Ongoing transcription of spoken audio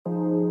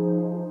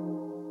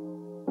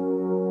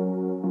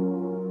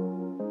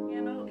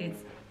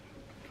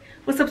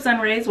What's up, Sun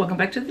Rays? Welcome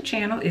back to the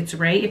channel. It's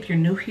Ray. If you're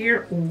new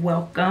here,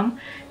 welcome.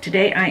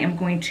 Today I am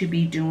going to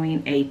be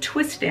doing a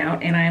twist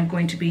out, and I am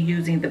going to be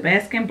using the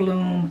Bask and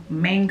Bloom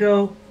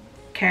Mango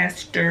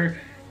Castor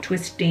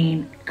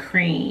Twisting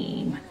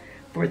Creme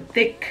for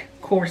thick,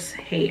 coarse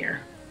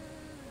hair.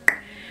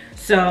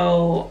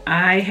 So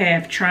I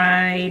have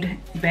tried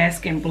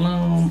Bask and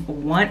Bloom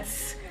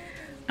once.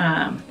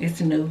 It's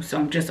new, so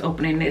I'm just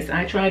opening this.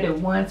 I tried it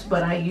once,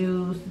 but I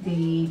used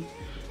the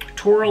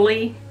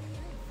Twirly,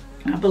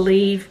 I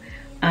believe,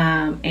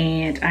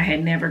 and I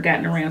had never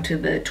gotten around to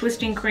the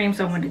twisting cream,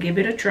 so I wanted to give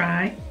it a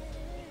try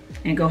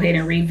and go ahead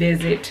and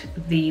revisit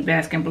the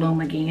Bask and Bloom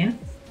again.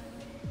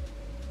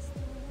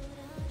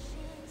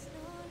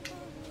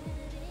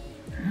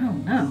 I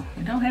don't know,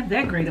 it don't have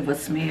that great of a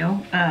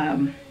smell.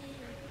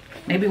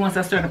 Maybe once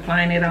I start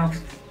applying it off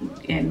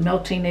and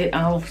melting it,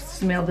 I'll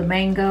smell the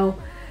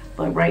mango,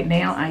 but right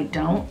now I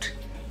don't.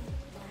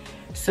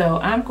 So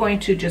I'm going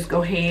to just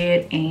go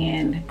ahead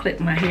and clip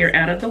my hair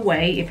out of the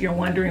way. If you're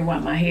wondering why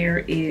my hair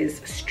is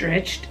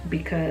stretched,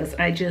 because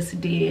I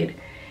just did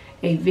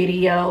a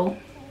video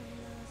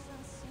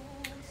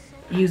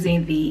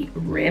using the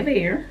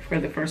NaturalRaeRae for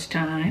the first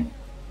time,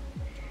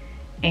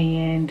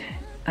 and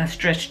I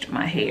stretched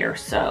my hair,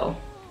 so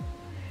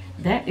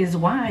that is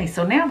why.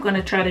 So now I'm going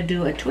to try to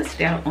do a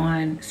twist out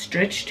on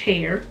stretched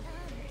hair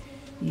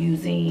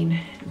using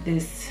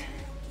this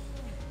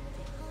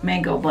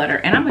mango butter,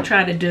 and I'm gonna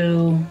try to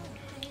do,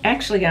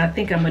 actually I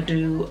think I'm gonna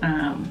do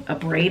a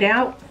braid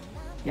out.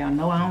 Y'all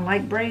know I don't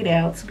like braid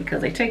outs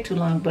because they take too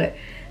long, but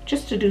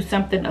just to do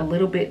something a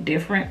little bit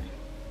different,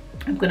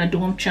 I'm gonna do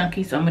them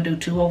chunky. So I'm gonna do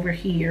 2 over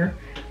here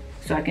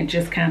so I can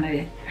just kind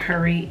of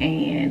hurry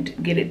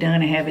and get it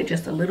done and have it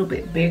just a little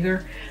bit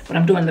bigger. But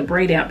I'm doing the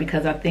braid out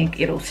because I think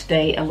it'll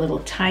stay a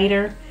little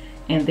tighter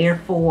and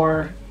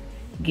therefore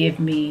give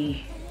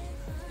me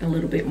a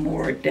little bit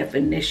more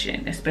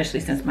definition, especially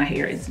since my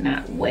hair is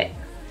not wet.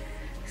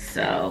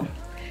 So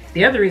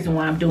the other reason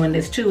why I'm doing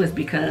this too is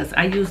because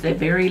I used a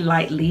very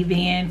light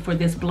leave-in for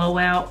this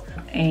blowout,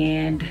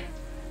 and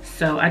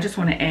so I just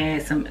want to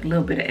add a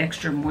little bit of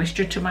extra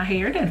moisture to my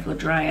hair. It doesn't feel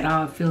dry at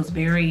all. It feels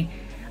very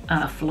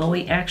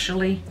flowy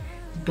actually,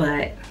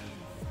 but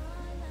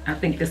I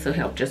think this will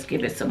help just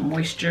give it some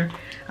moisture.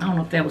 I don't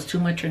know if that was too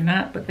much or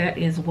not, but that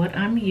is what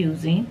I'm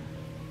using.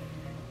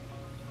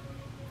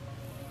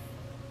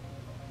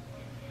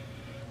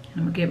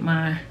 I'm gonna get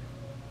my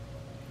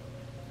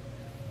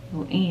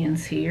little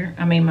ends here,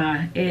 I mean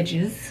my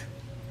edges.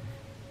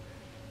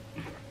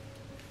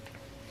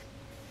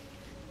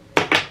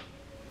 And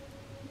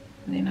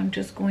then I'm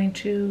just going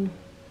to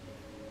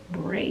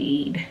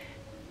braid.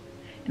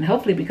 And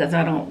hopefully, because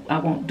I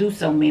won't do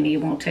so many, it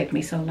won't take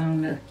me so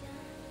long to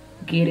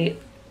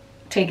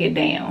take it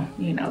down.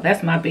 You know,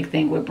 that's my big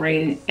thing with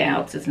braid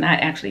outs. It's not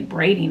actually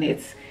braiding,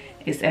 it's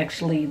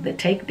actually the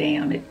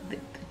takedown. The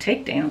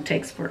takedown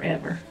takes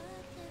forever.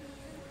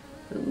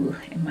 Ooh,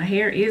 and my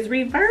hair is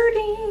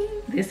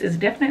reverting. This is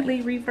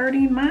definitely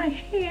reverting my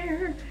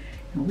hair,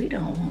 and we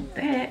don't want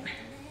that.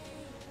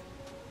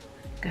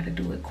 Gotta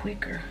do it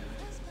quicker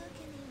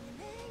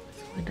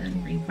so it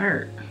doesn't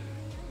revert.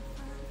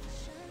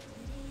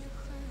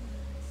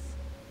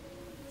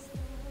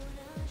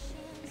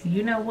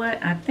 You know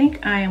what? I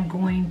think I am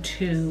going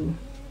to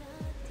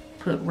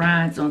put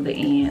rods on the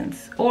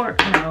ends, or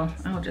no,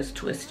 I'll just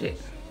twist it.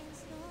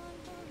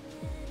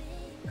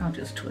 I'll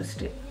just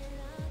twist it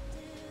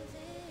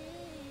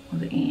on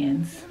the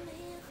ends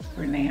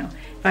for now.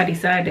 If I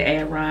decide to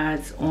add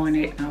rods on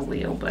it, I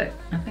will, but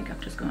I think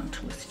I'm just gonna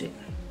twist it.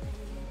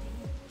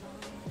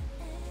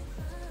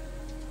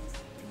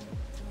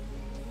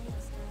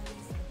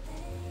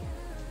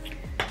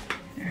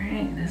 All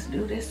right, let's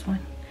do this one.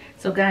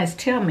 So guys,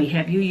 tell me,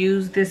 have you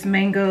used this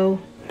mango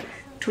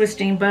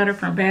twisting butter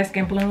from Bask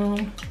and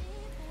Bloom?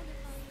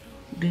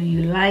 Do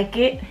you like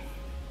it?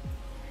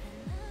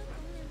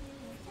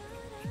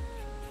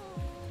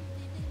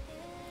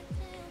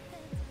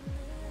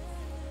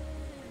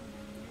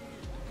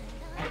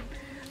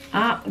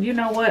 You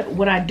know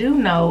what I do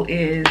know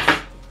is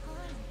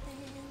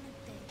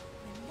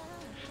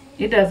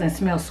it doesn't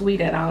smell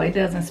sweet at all. It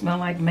doesn't smell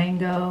like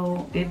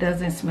mango. It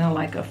doesn't smell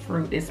like a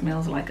fruit. It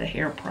smells like a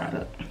hair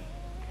product.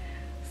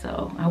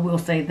 So I will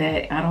say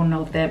that. I don't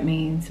know if that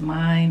means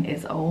mine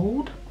is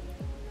old,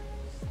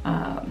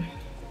 because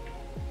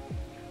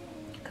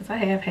I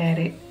have had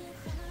it,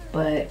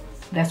 but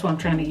that's why I'm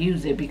trying to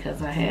use it,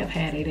 because I have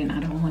had it and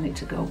I don't want it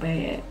to go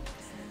bad.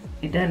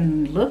 It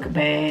doesn't look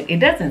bad. It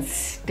doesn't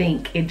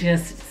stink. It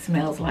just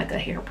smells like a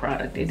hair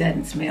product. It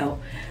doesn't smell,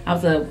 I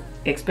was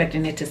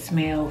expecting it to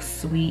smell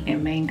sweet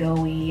and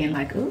mango-y and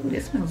like, ooh,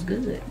 this smells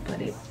good, but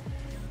it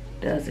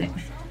doesn't.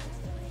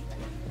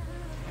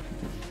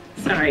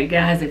 Sorry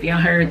guys if y'all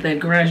heard the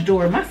garage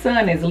door. My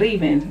son is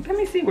leaving. Let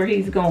me see where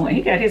he's going.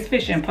 He got his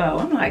fishing pole.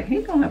 I'm like,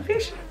 he going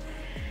fishing?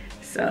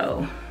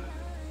 So,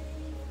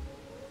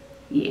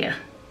 yeah,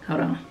 hold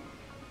on.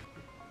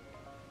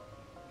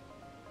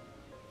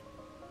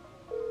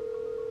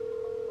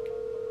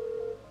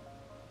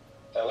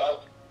 Hello?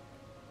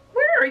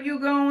 Where are you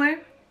going?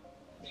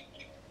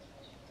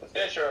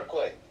 fish real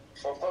quick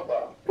for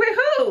football. With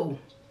who?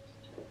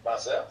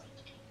 Myself.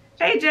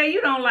 AJ,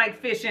 you don't like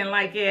fishing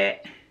like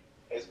that.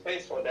 It's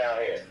peaceful down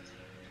here.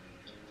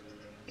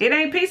 It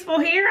ain't peaceful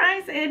here? I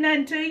ain't said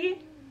nothing to you.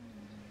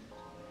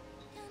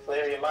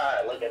 Clear your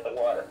mind. Look at the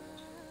water.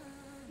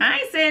 I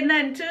ain't said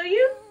nothing to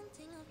you.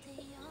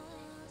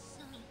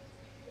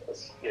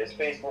 It's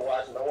peaceful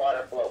watching the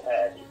water flow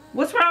past you.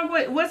 What's wrong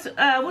with, what's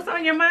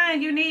on your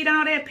mind? You need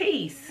all that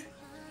peace.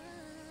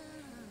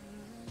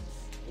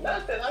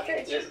 Nothing. I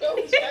can't just go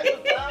spend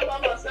some time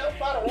by myself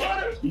by the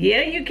water.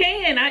 Yeah, you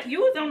can.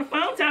 You was on the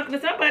phone talking to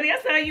somebody. I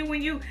saw you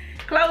when you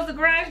closed the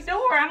garage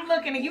door. I'm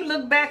looking and you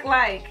look back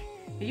like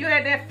you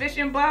had that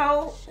fishing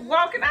bowl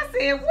walking. I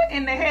said, what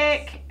in the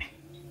heck?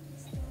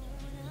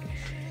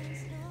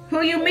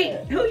 Who you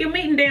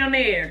meeting down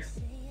there?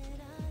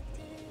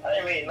 I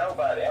ain't meeting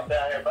nobody. I'm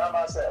down here by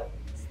myself.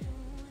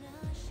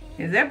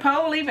 Is that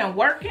pole even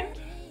working?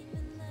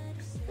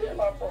 Yeah,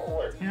 my phone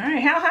works. All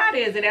right, how hot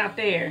is it out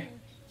there?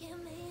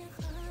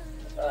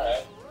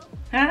 Alright.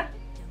 Huh?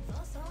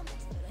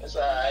 It's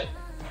alright.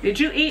 Did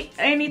you eat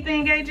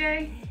anything,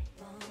 AJ?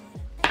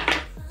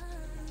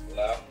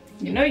 No.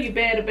 You know you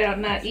bad about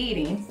not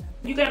eating.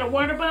 You got a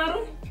water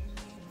bottle?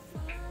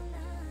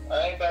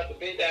 I ain't about to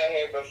be down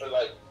here but for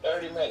like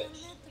 30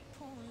 minutes.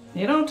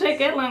 It don't take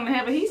that long to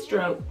have a heat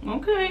stroke.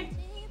 Okay.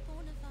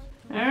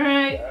 All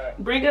right.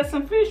 Bring us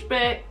some fish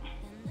back.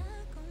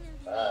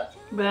 Alright.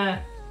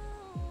 Bye.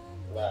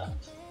 Bye.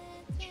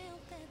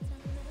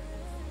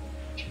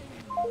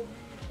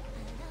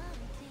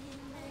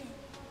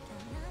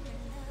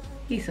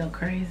 He's so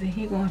crazy.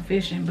 He going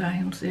fishing by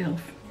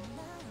himself.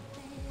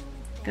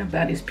 Got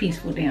about as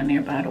peaceful down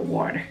there by the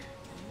water.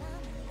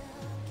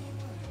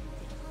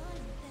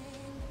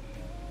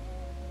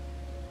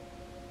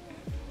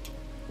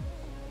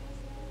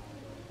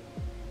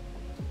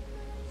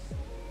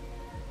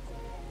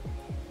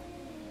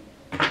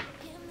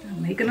 I'm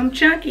making them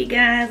chunky,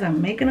 guys.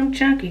 I'm making them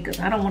chunky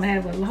because I don't want to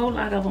have a whole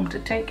lot of them to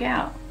take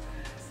out.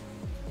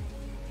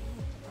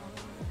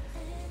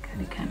 Got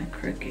it kind of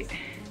crooked.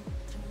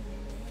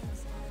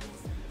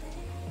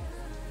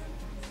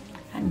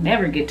 I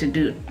never get to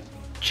do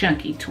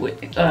chunky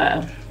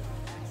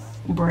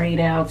braid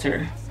outs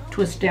or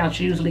twist outs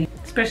usually,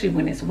 especially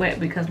when it's wet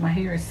because my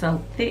hair is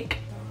so thick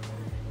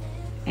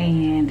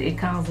and it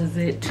causes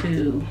it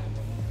to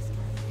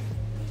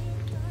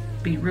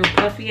be real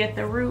puffy at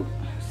the root.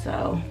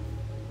 So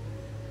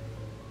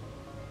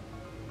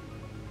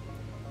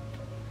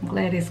I'm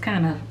glad it's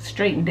kind of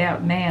straightened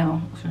out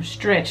now or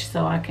stretched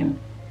so I can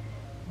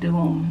do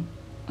them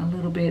a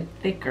little bit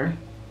thicker,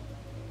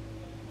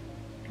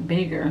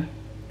 bigger.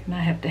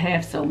 Not have to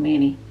have so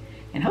many,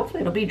 and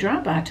hopefully it'll be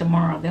dry by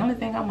tomorrow. The only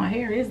thing on my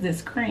hair is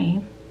this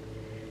cream,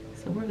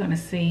 so we're gonna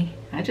see.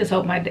 I just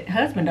hope my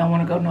husband don't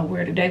want to go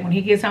nowhere today when he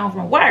gets home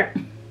from work.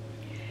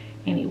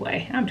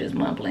 Anyway, I'm just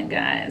mumbling,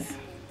 guys.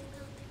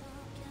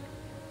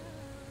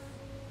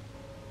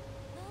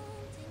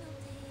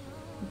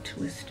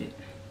 Twist it.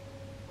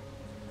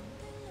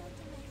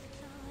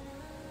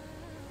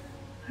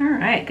 All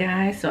right,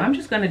 guys, so I'm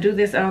just gonna do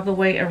this all the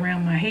way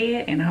around my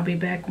head, and I'll be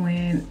back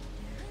when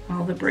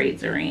all the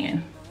braids are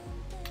in.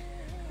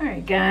 All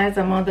right, guys,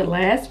 I'm on the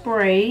last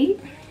braid.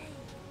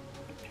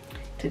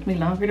 Took me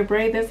longer to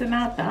braid this than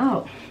I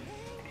thought.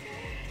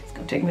 It's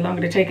gonna take me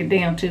longer to take it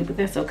down too, but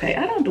that's okay.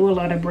 I don't do a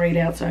lot of braid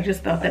out, so I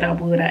just thought that I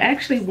would. I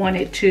actually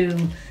wanted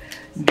to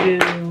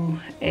do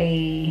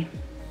a,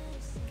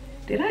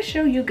 did I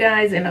show you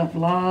guys in a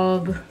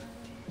vlog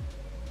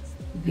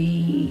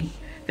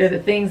they're the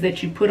things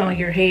that you put on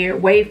your hair,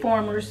 wave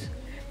formers?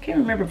 Can't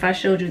remember if I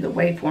showed you the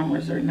wave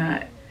formers or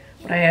not.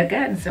 But I had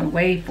gotten some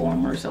wave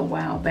formers a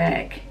while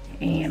back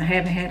and I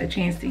haven't had a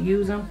chance to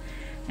use them.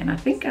 And I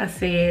think I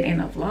said in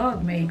a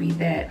vlog maybe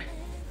that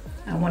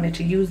I wanted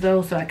to use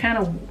those. So I kind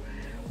of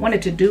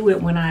wanted to do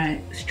it when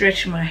I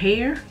stretch my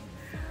hair.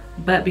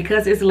 But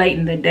because it's late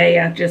in the day,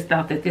 I just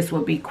thought that this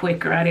would be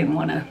quicker. I didn't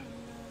want to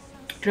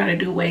try to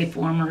do wave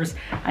formers.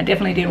 I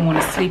definitely didn't want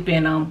to sleep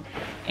in them.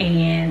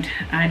 And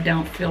I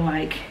don't feel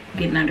like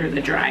getting under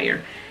the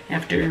dryer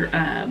after,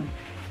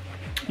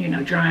 you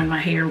know, drying my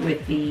hair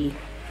with the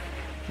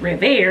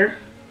RaeRae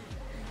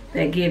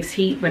that gives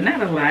heat, but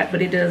not a lot,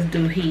 but it does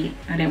do heat.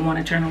 I didn't want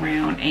to turn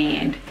around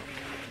and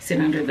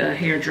sit under the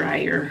hair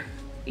dryer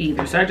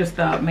either. So I just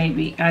thought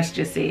maybe I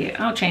just said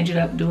I'll change it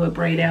up, do a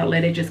braid out,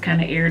 let it just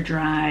kind of air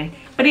dry.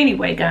 But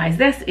anyway, guys,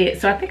 that's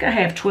it. So I think I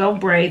have 12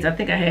 braids. I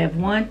think I have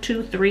 1,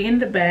 2, 3 in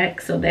the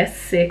back. So that's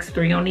 6,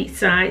 3 on each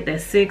side.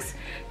 That's 6,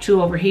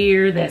 2 over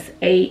here. That's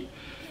 8,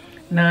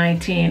 9,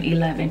 10,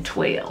 11,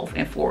 12,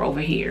 and 4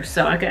 over here.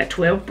 So I got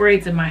 12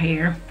 braids in my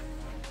hair.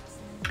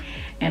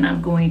 And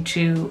I'm going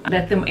to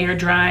let them air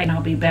dry and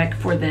I'll be back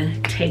for the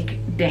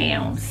take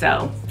down.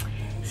 So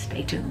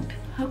stay tuned.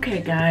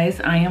 Okay, guys,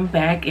 I am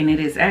back and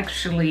it is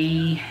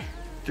actually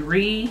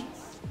 3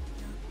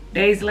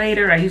 days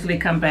later. I usually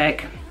come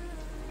back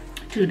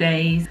 2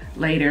 days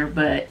later,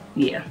 but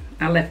yeah,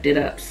 I left it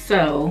up.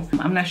 So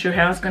I'm not sure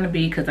how it's gonna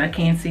be because I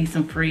can see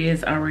some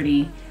frizz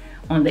already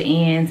on the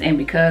ends, and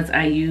because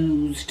I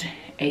used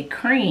a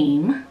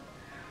cream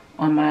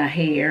on my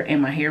hair,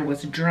 and my hair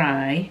was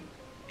dry.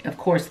 Of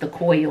course, the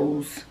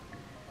coils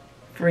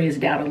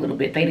frizzed out a little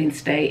bit. They didn't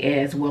stay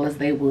as well as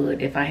they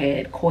would if I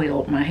had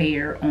coiled my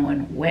hair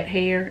on wet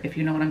hair, if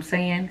you know what I'm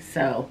saying.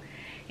 So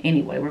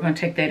anyway, we're going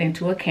to take that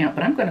into account,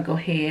 but I'm going to go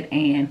ahead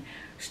and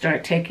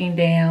start taking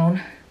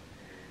down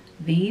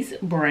these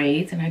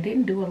braids. And I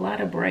didn't do a lot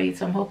of braids,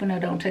 so I'm hoping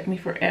it don't take me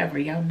forever.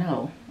 Y'all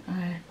know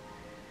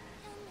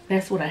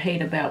that's what I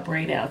hate about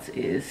braid outs,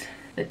 is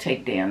the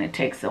takedown. It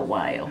takes a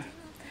while,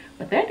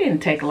 but that didn't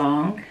take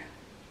long.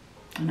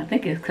 And I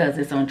think it's because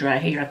it's on dry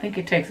hair. I think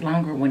it takes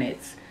longer when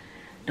it's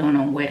done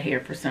on wet hair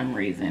for some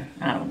reason.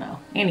 I don't know.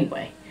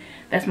 Anyway,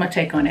 that's my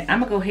take on it. I'm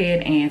gonna go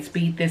ahead and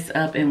speed this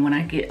up, and when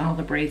I get all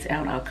the braids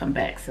out, I'll come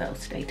back, so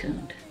stay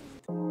tuned.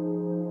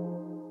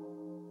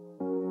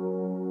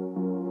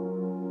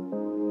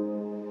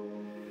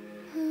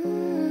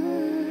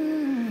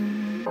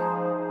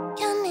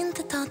 Kan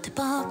inte ta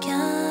tillbaka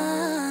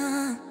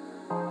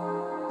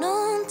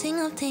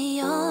någonting av det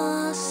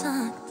jag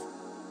sagt.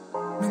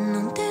 Men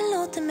om du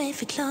låter mig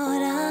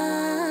förklara,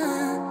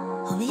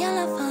 har vi i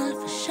alla fall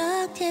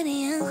försökt ge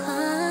dig en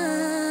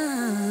chans.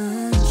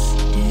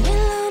 Du vill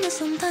ha någon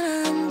som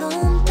tar hand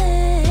om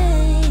dig,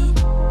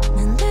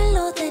 men du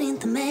låter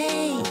inte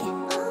mig.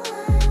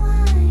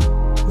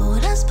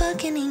 Våra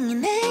spöken,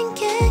 ingen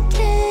enkel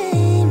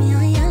grej, men jag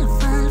har i alla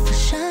fall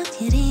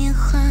försökt ge dig en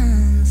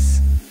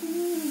chans.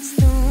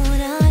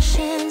 Stora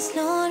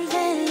känslor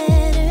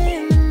väller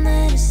ur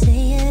när du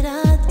säger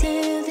att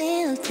du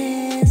vill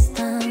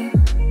testa.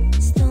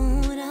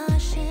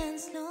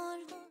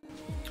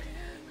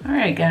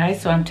 Alright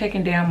guys, so I'm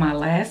taking down my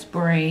last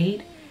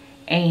braid,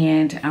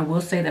 and I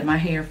will say that my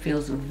hair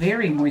feels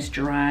very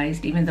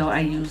moisturized, even though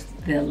I used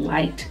the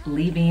light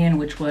leave-in,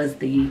 which was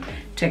the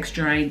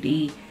Texture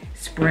ID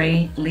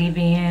spray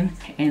leave-in,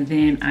 and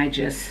then I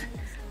just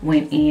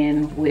went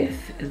in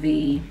with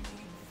the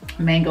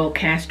Mango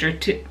Castor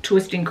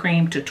Twisting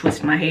Creme to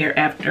twist my hair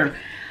after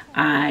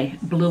I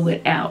blew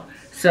it out.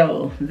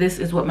 So this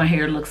is what my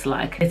hair looks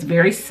like. It's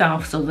very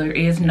soft, so there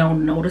is no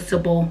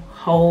noticeable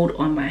hold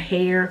on my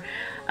hair.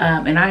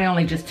 And I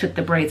only just took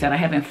the braids out. I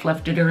haven't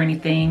fluffed it or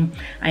anything.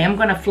 I am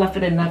gonna fluff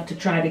it enough to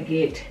try to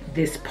get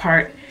this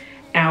part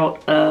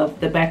out of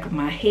the back of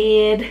my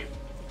head,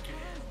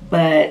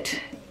 but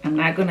I'm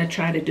not gonna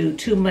try to do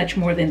too much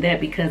more than that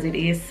because it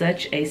is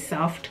such a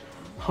soft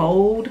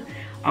hold.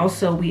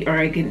 Also, we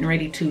are getting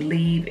ready to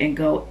leave and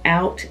go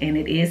out, and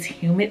it is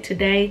humid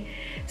today.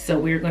 So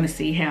we're gonna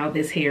see how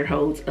this hair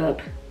holds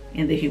up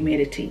in the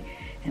humidity.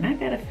 And I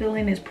got a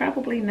feeling it's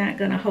probably not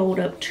gonna hold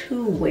up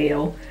too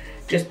well,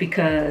 just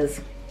because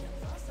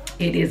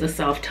it is a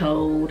soft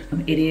hold.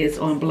 It is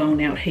on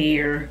blown out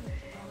hair,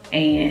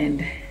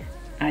 and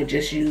I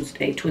just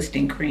used a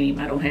twisting cream.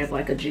 I don't have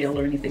like a gel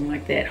or anything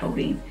like that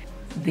holding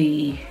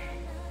the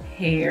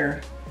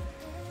hair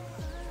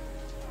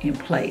in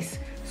place.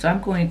 So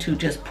I'm going to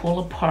just pull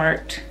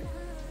apart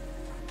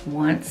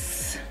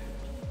once,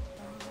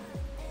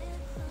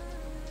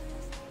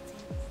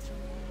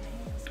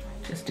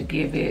 just to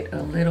give it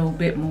a little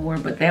bit more.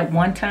 But that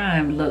one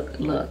time, look,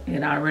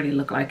 it already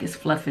looked like it's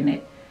fluffing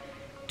it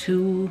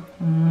too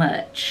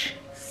much.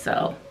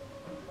 So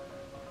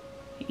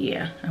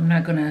yeah, I'm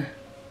not gonna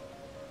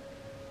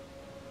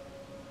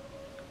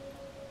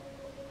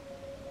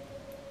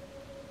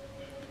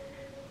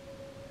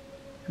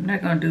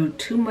do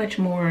too much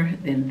more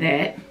than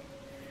that.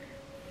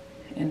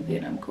 And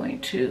then I'm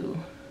going to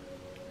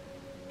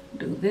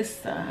do this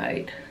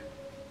side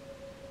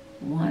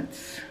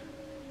once.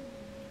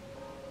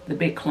 The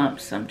big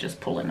clumps I'm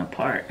just pulling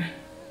apart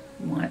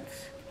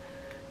once,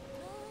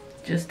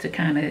 just to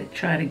kind of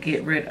try to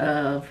get rid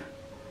of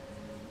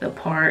the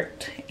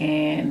part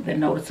and the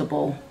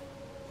noticeable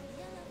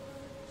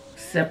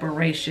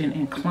separation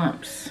and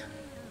clumps.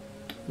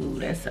 Ooh,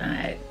 that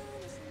side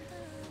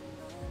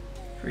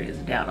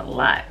frizzed out a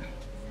lot.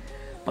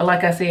 But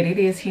like I said, it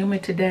is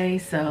humid today,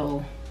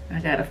 so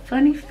I got a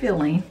funny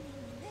feeling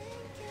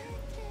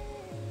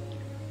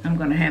I'm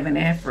gonna have an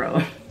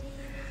afro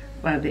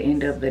by the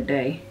end of the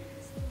day.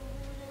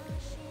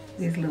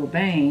 These little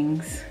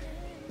bangs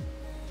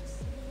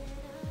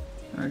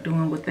are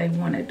doing what they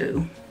want to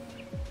do.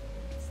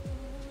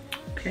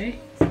 Okay.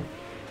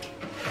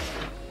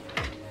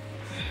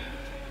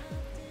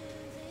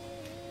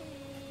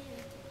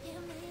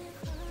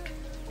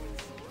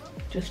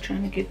 Just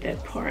trying to get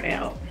that part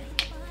out.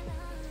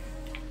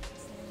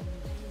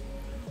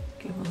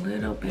 Give a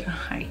little bit of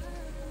height.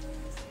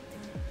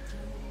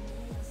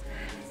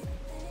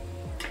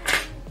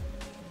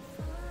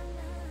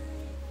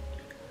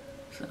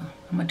 So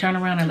I'm gonna turn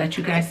around and let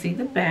you guys see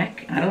the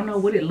back. I don't know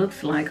what it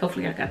looks like.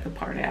 Hopefully I got the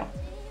part out.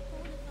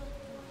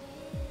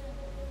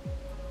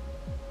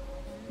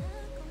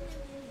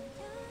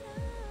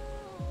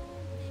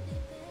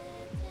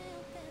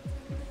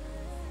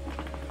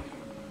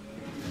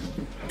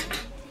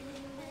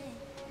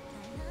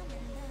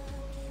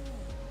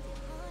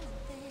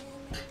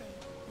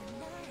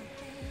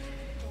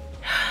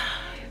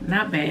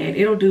 Not bad.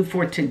 It'll do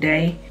for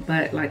today,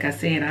 but like I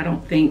said, I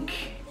don't think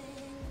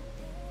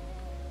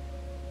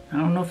I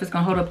don't know if it's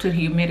gonna hold up to the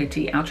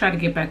humidity. I'll try to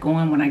get back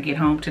on when I get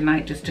home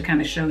tonight just to kind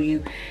of show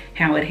you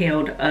how it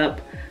held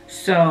up.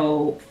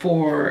 So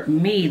for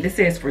me, this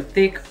says for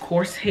thick,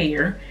 coarse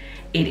hair.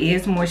 It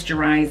is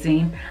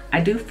moisturizing.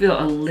 I do feel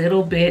a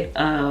little bit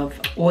of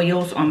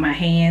oils on my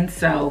hands,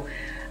 so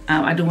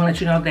I do want to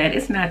let you know that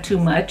it's not too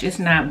much. It's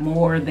not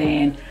more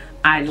than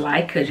I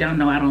like, because y'all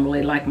know I don't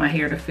really like my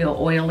hair to feel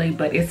oily,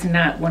 but it's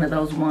not one of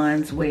those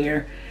ones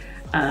where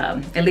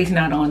at least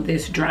not on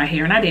this dry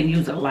hair, and I didn't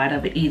use a lot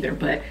of it either,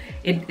 but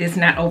it's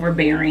not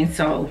overbearing,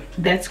 so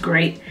that's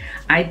great.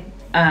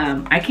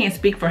 I can't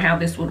speak for how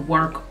this would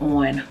work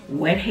on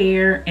wet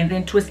hair and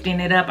then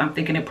twisting it up. I'm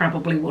thinking it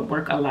probably would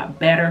work a lot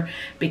better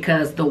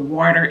because the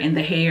water in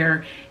the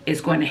hair is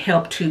going to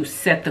help to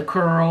set the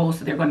curls.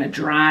 They're going to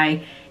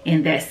dry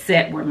in that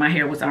set where my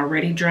hair was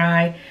already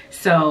dry.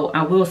 So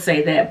I will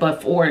say that,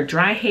 but for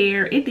dry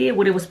hair, it did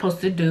what it was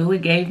supposed to do.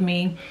 It gave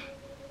me,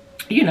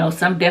 you know,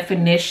 some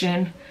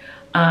definition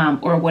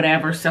or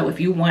whatever. So if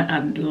you want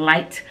a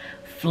light,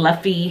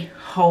 fluffy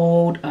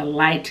hold, a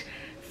light,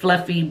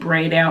 fluffy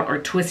braid out or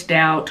twist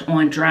out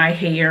on dry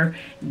hair,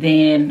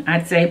 then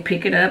I'd say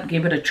pick it up,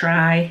 give it a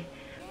try.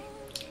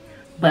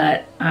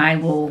 But I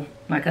will,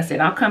 like I said,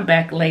 I'll come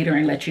back later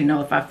and let you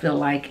know if I feel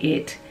like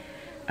it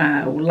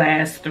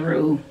lasts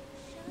through,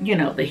 you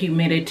know, the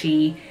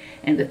humidity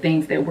and the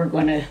things that we're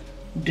going to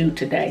do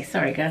today.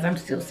 Sorry guys, I'm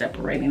still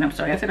separating. I'm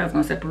sorry, I said I was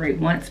going to separate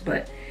once,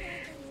 but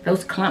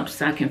those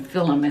clumps, I can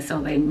feel them, and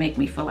so they make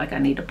me feel like I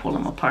need to pull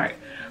them apart.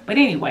 But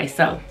anyway,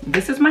 so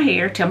this is my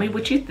hair. Tell me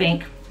what you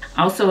think.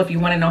 Also, if you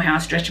want to know how I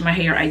stretch my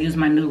hair, I use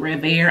my new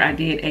NaturalRaeRae. I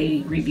did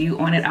a review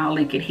on it. I'll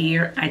link it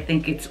here. I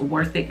think it's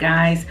worth it,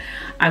 guys.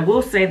 I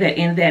will say that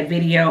in that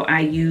video,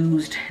 I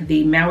used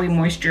the Maui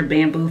Moisture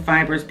Bamboo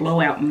Fibers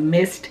Blowout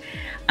Mist.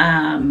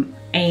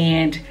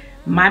 And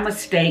my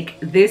mistake,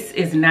 this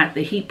is not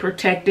the heat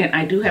protectant.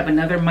 I do have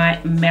another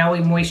Maui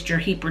Moisture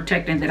heat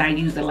protectant that I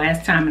used the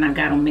last time and I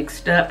got them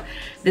mixed up.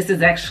 This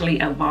is actually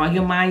a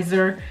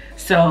volumizer.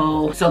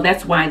 So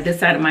that's why this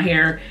side of my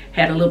hair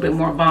had a little bit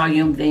more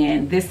volume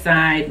than this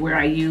side where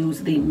I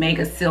use the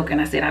Mega Silk, and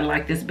I said I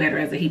like this better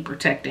as a heat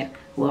protectant.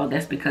 Well,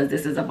 that's because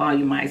this is a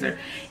volumizer.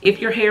 If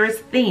your hair is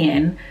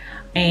thin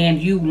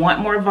and you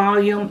want more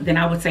volume, then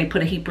I would say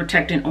put a heat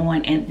protectant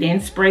on and then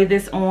spray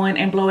this on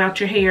and blow out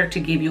your hair to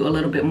give you a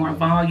little bit more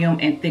volume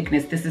and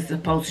thickness. This is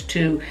supposed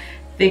to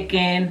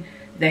thicken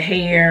the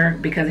hair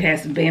because it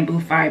has bamboo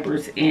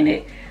fibers in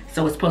it.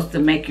 So it's supposed to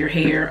make your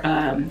hair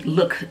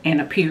look and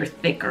appear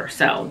thicker.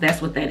 So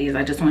that's what that is.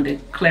 I just wanted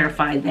to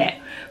clarify that.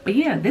 But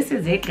yeah, this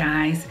is it,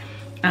 guys.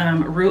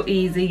 Real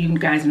easy. You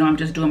guys know I'm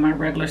just doing my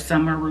regular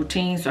summer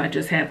routine. So I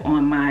just have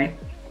on my,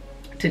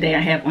 today I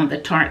have on the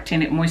Tarte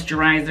Tinted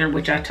Moisturizer,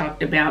 which I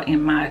talked about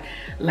in my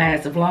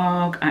last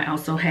vlog. I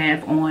also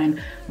have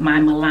on my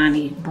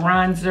Milani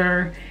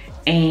bronzer.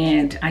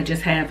 And I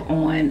just have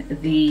on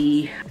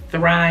the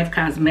Thrive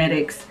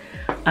Cosmetics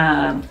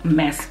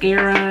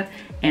mascara.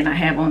 And I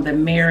have on the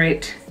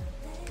Merit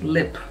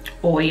lip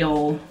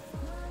oil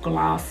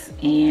gloss,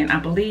 and I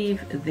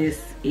believe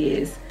this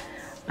is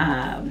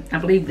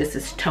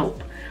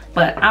taupe,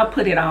 but I'll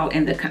put it all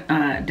in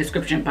the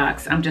description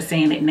box. I'm just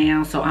saying it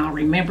now so I'll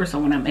remember, so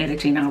when I'm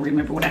editing I'll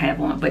remember what I have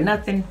on. But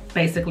nothing,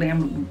 basically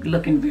I'm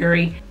looking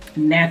very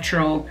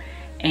natural,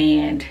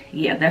 and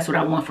yeah, that's what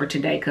I want for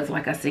today, because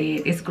like I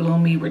said, it's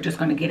gloomy. We're just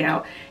going to get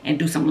out and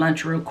do some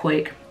lunch real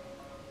quick,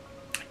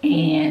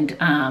 and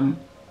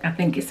I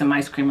think get some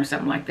ice cream or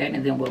something like that,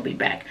 and then we'll be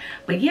back.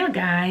 But yeah,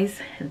 guys,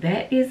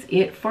 that is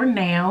it for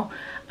now.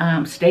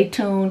 Stay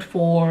tuned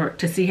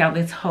to see how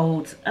this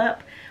holds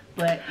up.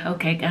 But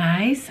okay,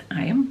 guys,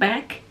 I am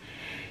back.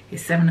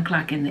 It's 7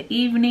 o'clock in the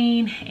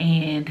evening,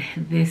 and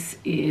this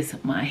is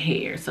my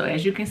hair. So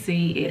as you can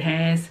see, it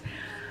has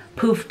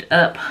poofed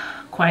up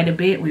quite a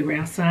bit. We were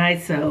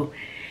outside, so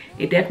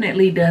it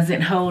definitely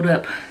doesn't hold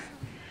up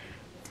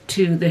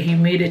to the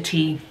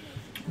humidity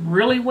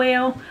really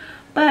well.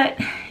 But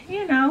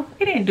you know,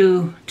 it didn't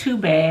do too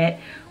bad.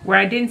 Where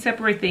I didn't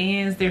separate the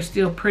ends, they're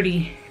still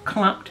pretty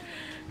clumped.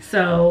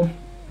 So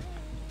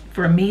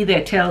for me,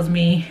 that tells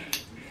me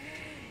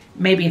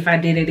maybe if I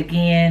did it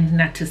again,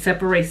 not to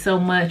separate so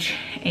much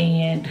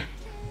and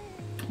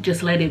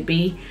just let it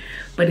be.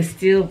 But it's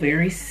still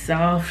very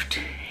soft,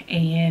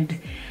 and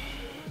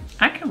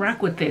I can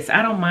rock with this.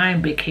 I don't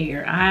mind big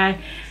hair. I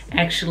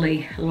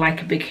actually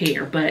like big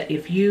hair, but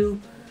if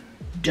you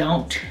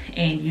don't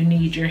and you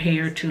need your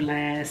hair to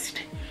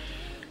last,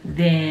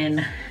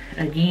 then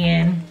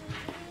again,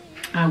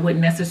 I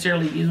wouldn't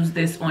necessarily use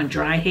this on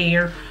dry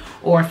hair,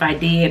 or if I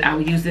did, I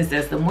would use this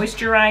as the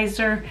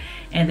moisturizer,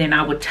 and then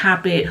I would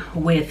top it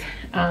with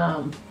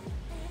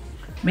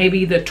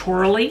maybe the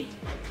Twirly,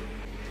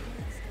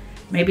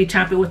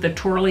 top it with the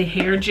Twirly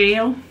hair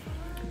gel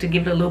to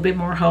give it a little bit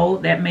more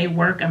hold. That may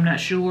work, I'm not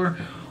sure.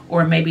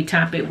 Or maybe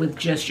top it with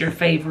just your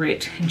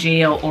favorite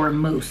gel or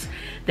mousse.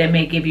 That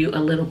may give you a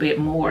little bit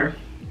more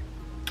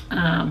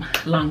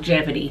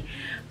longevity.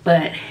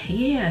 But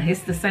yeah,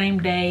 it's the same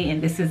day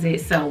and this is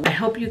it. So I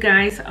hope you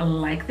guys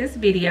like this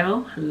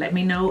video. Let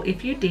me know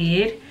if you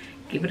did.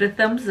 give it a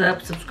thumbs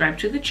up, subscribe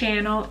to the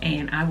channel,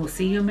 and I will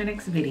see you in my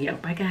next video.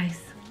 Bye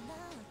guys.